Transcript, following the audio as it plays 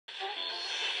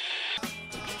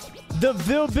the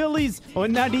Villebillies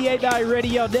on 98.9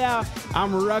 Radio Now.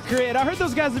 I'm Rucker, and I heard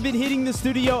those guys have been hitting the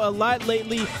studio a lot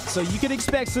lately, so you can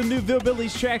expect some new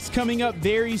Villebillies tracks coming up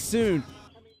very soon.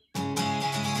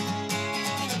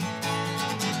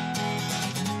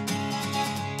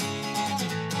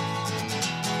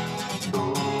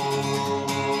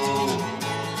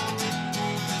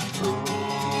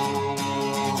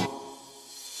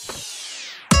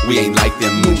 We ain't like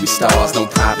them movie stars, no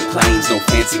private planes, no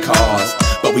fancy cars,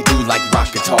 but we do like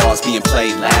rock guitars, being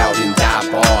played loud in dive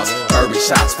bars. Bourbon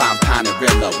shots, fine pine and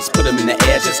rillos, put them in the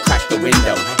air, just crack the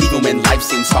window. Even when life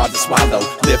seems hard to swallow,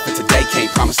 live for today,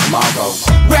 can't promise tomorrow.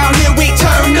 Round here we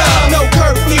turn up, no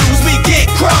curfews, we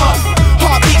get crunk.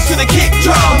 Heartbeats to the kick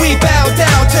drum, we bow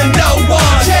down to no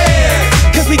one. Yeah,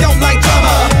 cause we don't like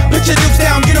drama. Put your dukes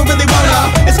down, you don't really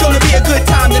wanna. It's gonna be a good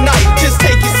time tonight, just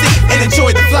take your seat and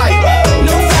enjoy the flight.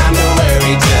 No time to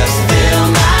worry, just fill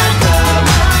my cup.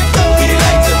 We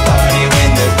like to party when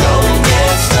the going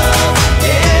gets tough.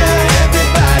 Yeah,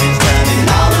 everybody's running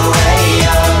all the way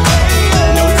up.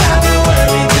 No time to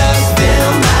worry, just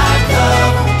fill my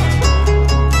cup.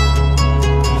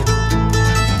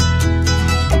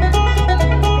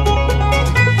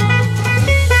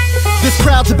 This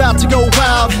crowd's about to go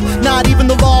wild, not even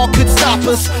the law could stop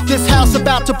us. This house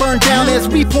about to burn down as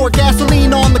we pour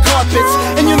gasoline on the carpets.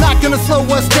 And you're not gonna slow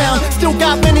us down, still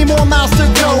got many more miles to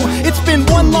go. It's been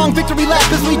one long victory lap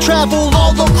as we travel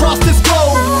all across this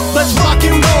globe. Let's rock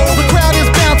and roll, the crowd is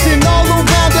bouncing all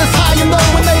around us, high and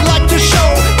low, and they like to show.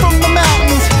 From the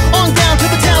mountains, on down to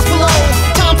the towns below.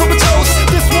 Time for a toast,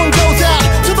 this one goes out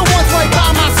to the ones right by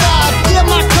my side. Yeah,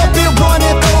 my cup it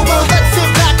runneth over, let's sit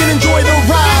back and enjoy the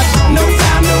ride. No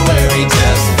time to worry,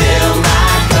 just fill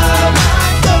my cup.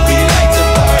 We like to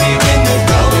party when the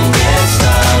going gets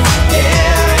tough.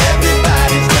 Yeah,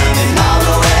 everybody's running all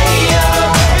the way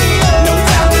up. No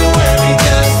time to worry,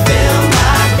 just fill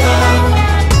my cup.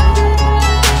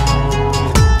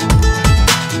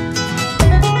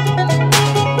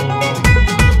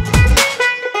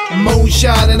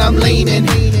 Moonshine and I'm leaning,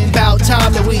 about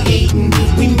time that we eatin'.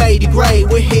 We made it great,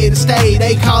 we're here to stay,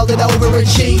 they call it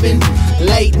overachieving.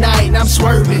 Late night and I'm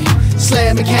swerving,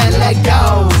 slamming Cadillac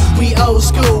doors. We old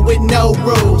school with no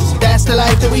rules, that's the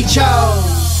life that we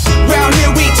chose. Round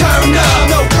here we turn up,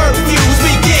 no curfews,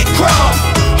 we get crunk.